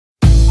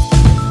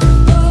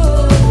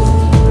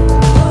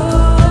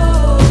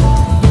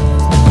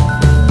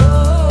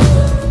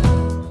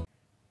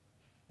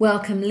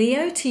Welcome,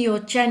 Leo, to your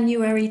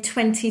January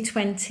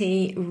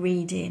 2020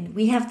 reading.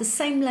 We have the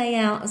same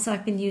layout as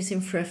I've been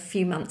using for a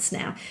few months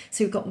now.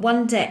 So we've got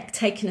one deck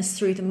taking us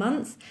through the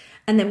month,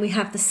 and then we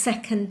have the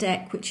second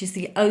deck, which is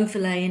the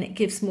overlay, and it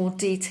gives more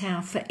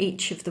detail for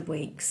each of the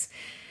weeks.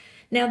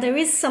 Now, there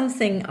is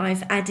something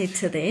I've added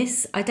to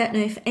this. I don't know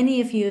if any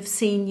of you have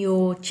seen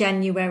your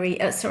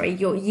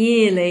your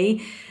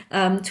yearly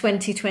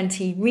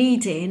 2020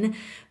 reading,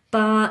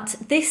 but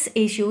this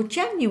is your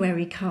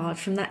January card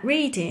from that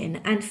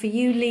reading. And for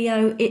you,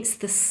 Leo, it's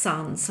the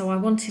sun. So I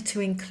wanted to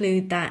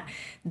include that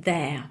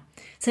there.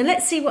 So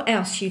let's see what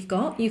else you've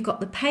got. You've got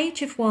the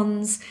Page of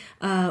Wands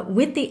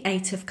with the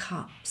Eight of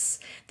Cups,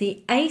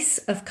 the Ace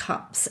of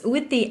Cups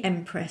with the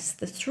Empress,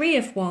 the Three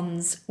of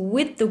Wands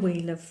with the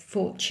Wheel of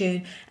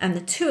Fortune, and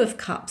the Two of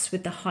Cups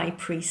with the High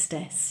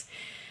Priestess.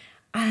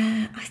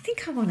 I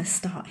think I want to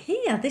start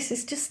here. This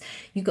is just,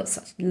 you've got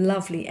such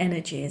lovely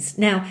energies.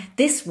 Now,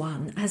 this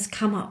one has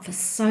come up for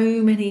so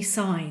many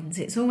signs.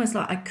 It's almost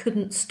like I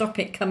couldn't stop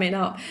it coming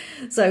up.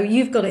 So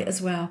you've got it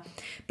as well.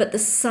 But the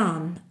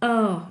sun,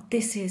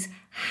 this is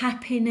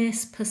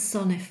happiness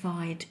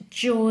personified,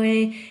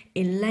 joy,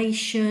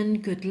 elation,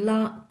 good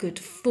luck, good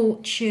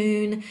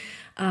fortune.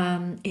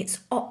 It's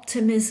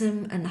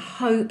optimism and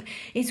hope.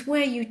 It's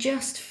where you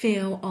just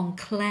feel on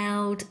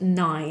cloud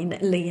nine,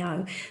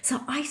 Leo.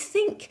 So I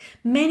think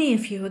many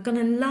of you are going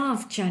to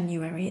love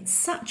January. It's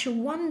such a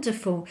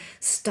wonderful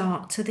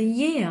start to the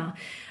year.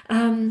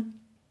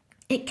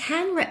 It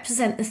can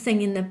represent the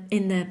thing in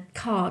the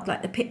card,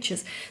 like the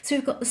pictures. So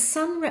we've got the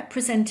sun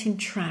representing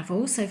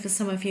travel. So for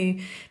some of you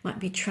might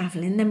be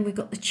traveling. Then we've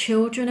got the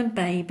children and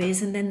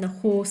babies, and then the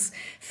horse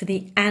for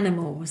the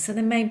animals. So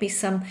there may be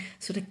some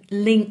sort of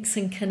links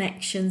and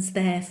connections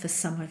there for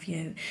some of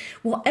you.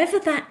 Whatever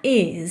that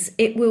is,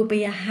 it will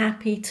be a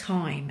happy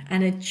time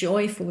and a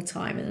joyful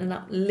time and an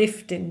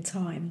uplifting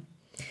time.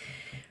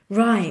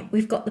 Right,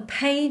 we've got the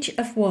Page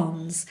of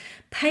Wands.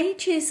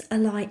 Pages are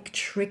like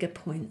trigger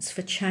points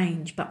for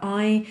change, but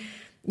I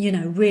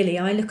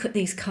look at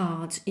these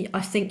cards,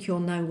 I think you'll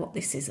know what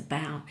this is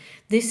about.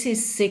 This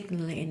is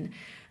signalling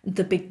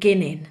the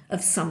beginning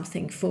of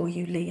something for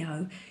you,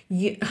 Leo.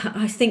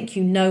 I think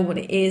you know what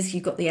it is.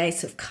 You've got the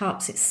Ace of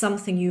Cups. It's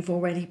something you've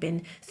already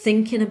been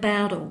thinking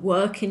about or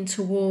working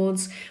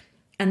towards.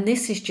 And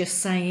this is just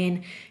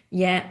saying,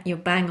 yeah, you're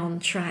bang on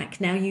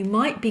track. Now, you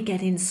might be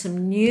getting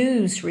some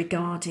news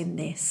regarding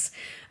this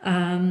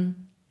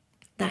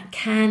that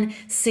can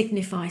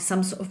signify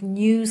some sort of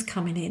news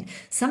coming in,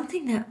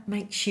 something that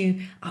makes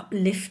you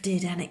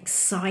uplifted and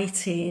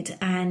excited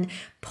and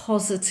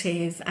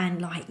positive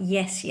and like,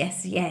 yes,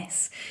 yes,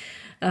 yes.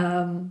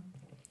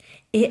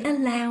 It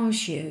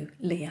allows you,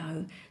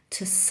 Leo,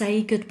 to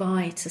say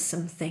goodbye to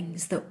some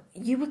things that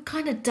you were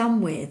kind of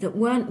done with, that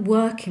weren't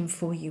working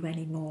for you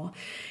anymore.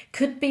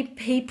 Could be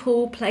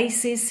people,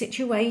 places,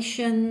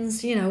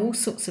 situations, all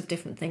sorts of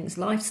different things,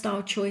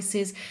 lifestyle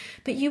choices,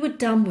 but you were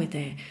done with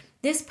it.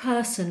 This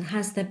person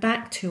has their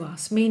back to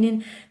us,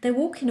 meaning they're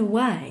walking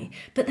away,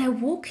 but they're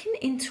walking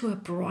into a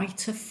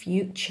brighter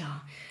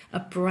future, a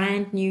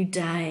brand new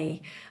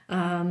day,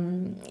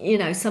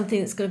 something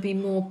that's going to be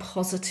more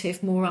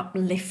positive, more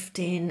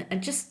uplifting,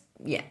 and just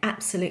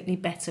absolutely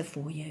better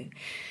for you.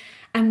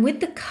 And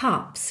with the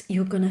cups,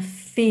 you're going to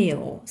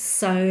feel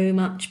so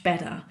much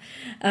better.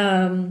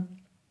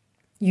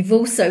 You've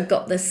also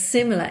got the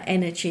similar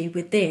energy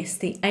with this,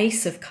 the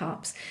Ace of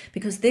Cups,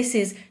 because this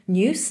is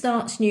new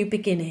starts, new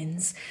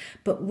beginnings.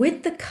 But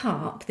with the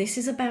cup, this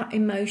is about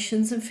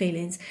emotions and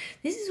feelings.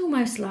 This is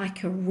almost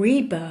like a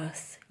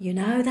rebirth.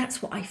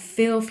 That's what I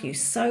feel for you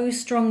so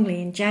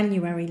strongly in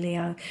January,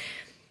 Leo,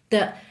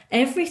 that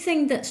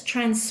everything that's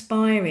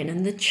transpiring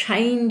and the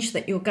change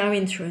that you're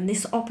going through and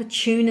this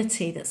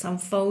opportunity that's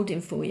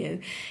unfolding for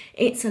you,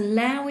 it's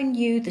allowing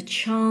you the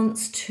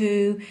chance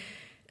to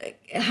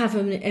have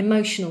an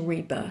emotional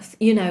rebirth,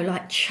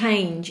 like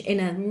change in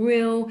a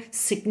real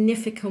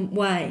significant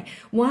way.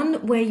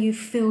 One where you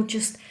feel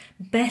just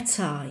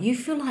better. You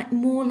feel like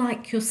more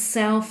like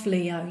yourself,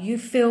 Leo. You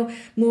feel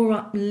more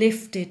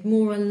uplifted,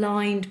 more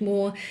aligned,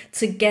 more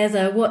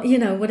together,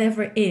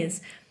 whatever it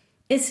is.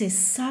 This is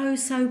so,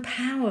 so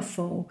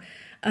powerful.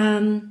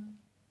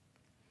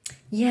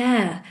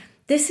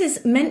 This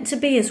is meant to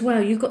be as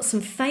well. You've got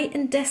some fate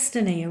and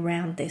destiny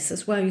around this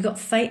as well. You've got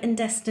fate and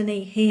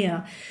destiny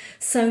here.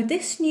 So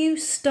this new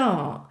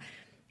start,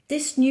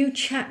 this new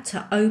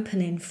chapter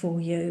opening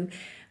for you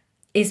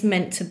is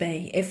meant to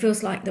be. It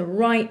feels like the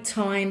right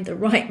time, the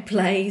right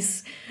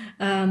place.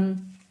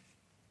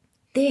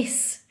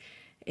 This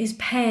is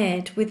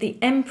paired with the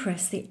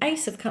Empress, the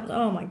Ace of Cups.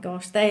 Oh my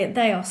gosh,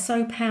 they are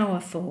so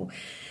powerful.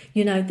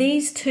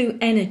 These two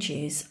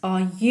energies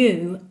are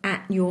you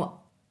at your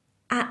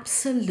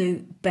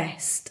absolute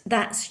best.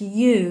 That's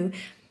you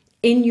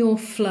in your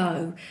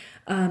flow,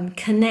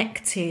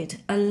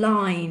 connected,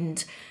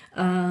 aligned,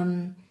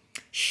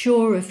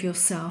 sure of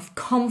yourself,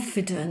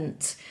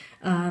 confident,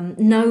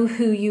 know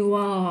who you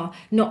are,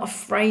 not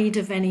afraid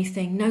of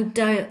anything, no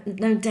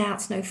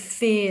doubts, no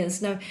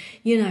fears,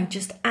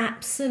 just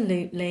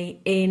absolutely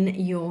in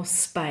your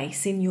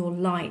space, in your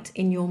light,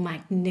 in your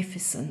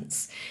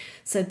magnificence.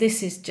 So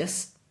this is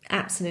just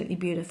absolutely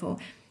beautiful.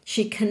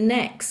 She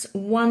connects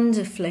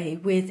wonderfully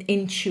with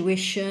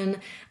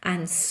intuition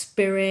and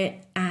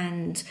spirit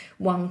and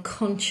one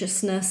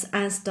consciousness,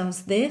 as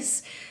does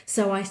this.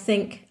 So I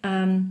think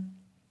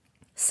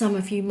some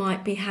of you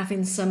might be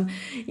having some,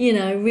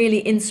 really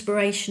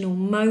inspirational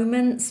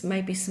moments,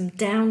 maybe some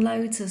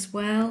downloads as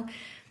well.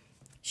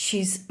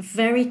 She's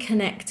very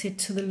connected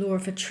to the law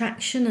of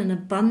attraction and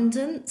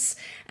abundance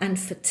and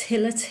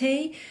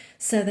fertility.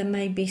 So there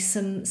may be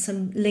some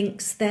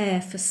links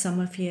there for some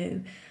of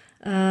you.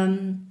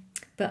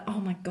 But oh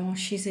my gosh,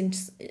 she's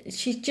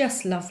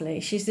just lovely.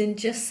 She's in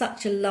just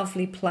such a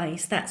lovely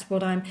place. That's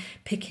what I'm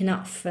picking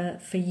up for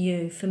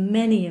you, for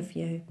many of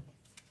you.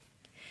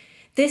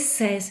 This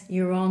says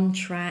you're on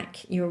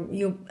track.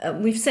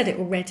 We've said it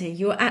already.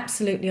 You're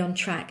absolutely on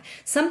track.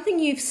 Something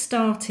you've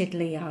started,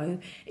 Leo,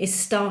 is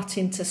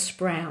starting to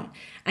sprout,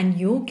 and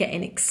you're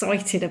getting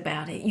excited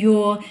about it.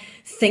 You're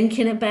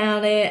thinking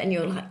about it, and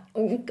you're like,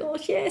 oh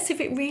gosh, yes, if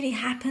it really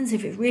happens,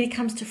 if it really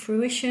comes to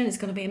fruition, it's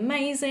going to be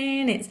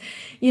amazing.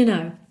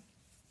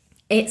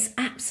 It's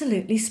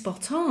absolutely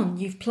spot on.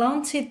 You've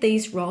planted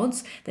these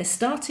rods, they're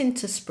starting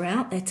to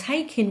sprout, they're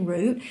taking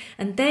root,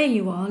 and there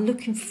you are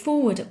looking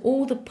forward at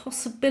all the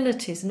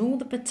possibilities and all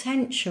the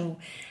potential.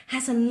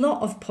 Has a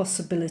lot of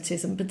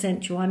possibilities and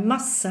potential, I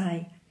must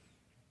say,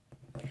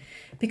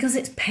 because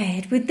it's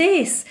paired with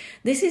this.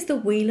 This is the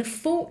Wheel of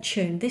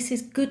Fortune. This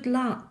is good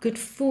luck, good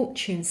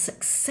fortune,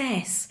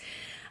 success.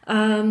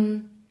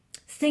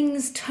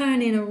 Things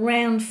turning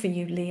around for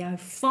you, Leo.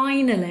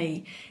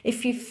 Finally,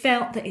 if you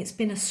felt that it's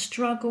been a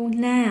struggle,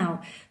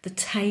 now the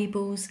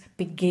tables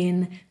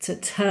begin to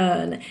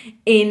turn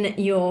in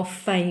your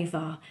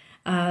favour.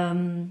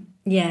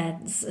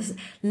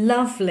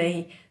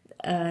 Lovely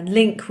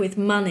link with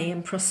money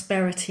and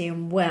prosperity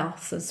and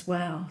wealth as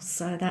well.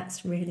 So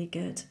that's really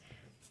good.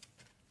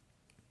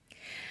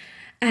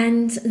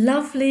 And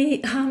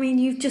lovely,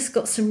 you've just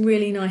got some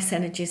really nice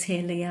energies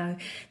here, Leo.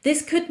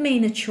 This could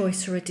mean a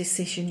choice or a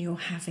decision you're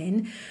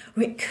having,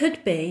 or it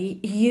could be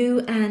you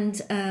and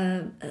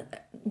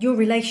your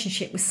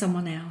relationship with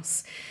someone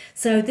else.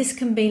 So this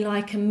can be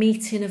like a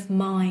meeting of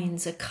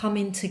minds, a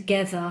coming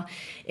together.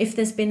 If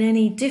there's been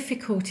any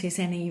difficulties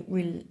in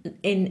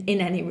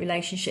any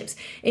relationships,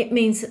 it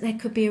means that there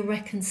could be a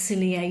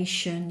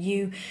reconciliation,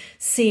 you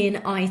seeing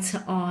eye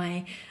to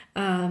eye,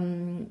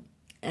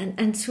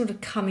 and sort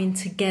of coming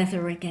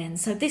together again.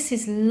 So this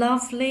is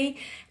lovely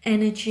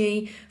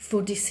energy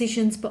for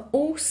decisions, but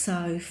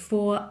also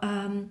for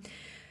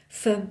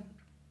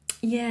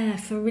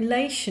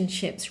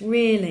relationships,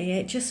 really.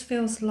 It just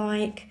feels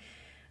like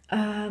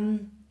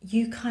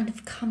you kind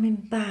of coming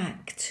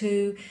back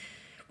to,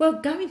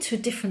 going to a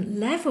different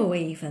level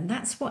even.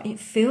 That's what it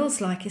feels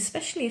like,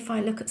 especially if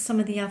I look at some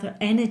of the other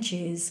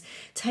energies,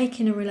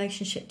 taking a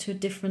relationship to a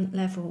different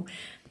level.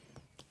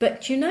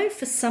 But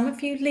for some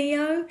of you,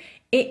 Leo,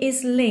 it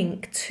is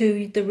linked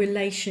to the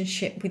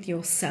relationship with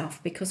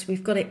yourself, because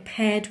we've got it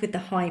paired with the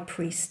High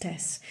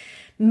Priestess.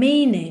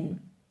 Meaning,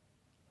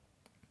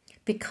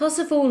 because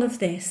of all of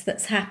this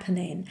that's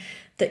happening,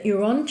 that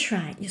you're on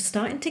track, you're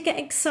starting to get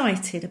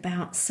excited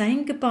about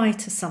saying goodbye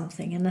to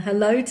something and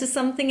hello to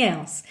something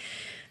else,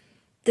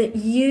 that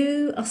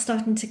you are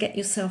starting to get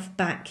yourself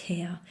back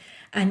here.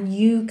 And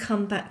you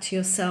come back to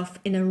yourself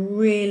in a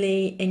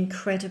really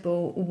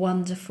incredible,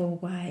 wonderful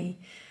way,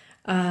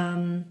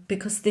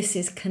 because this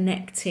is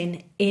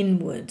connecting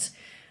inward,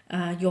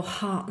 your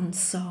heart and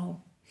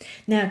soul.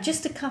 Now,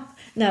 just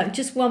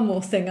one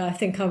more thing I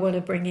think I want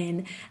to bring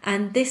in,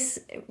 and this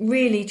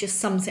really just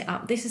sums it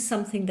up. This is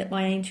something that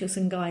my angels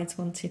and guides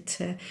wanted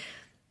to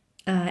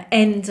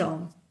end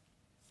on.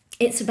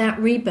 It's about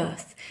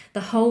rebirth.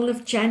 The whole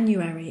of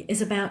January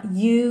is about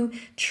you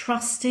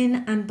trusting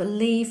and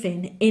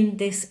believing in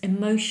this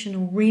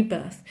emotional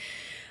rebirth.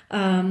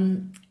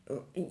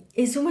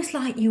 It's almost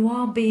like you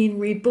are being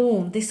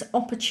reborn. This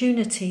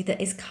opportunity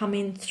that is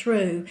coming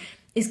through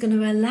is going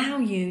to allow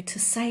you to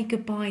say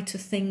goodbye to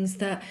things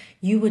that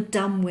you were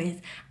done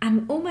with,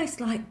 and almost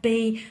like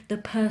be the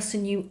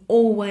person you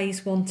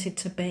always wanted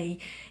to be.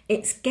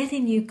 It's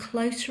getting you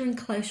closer and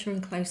closer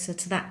and closer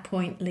to that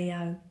point,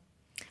 Leo.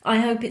 I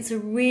hope it's a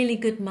really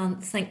good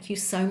month. Thank you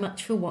so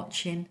much for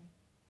watching.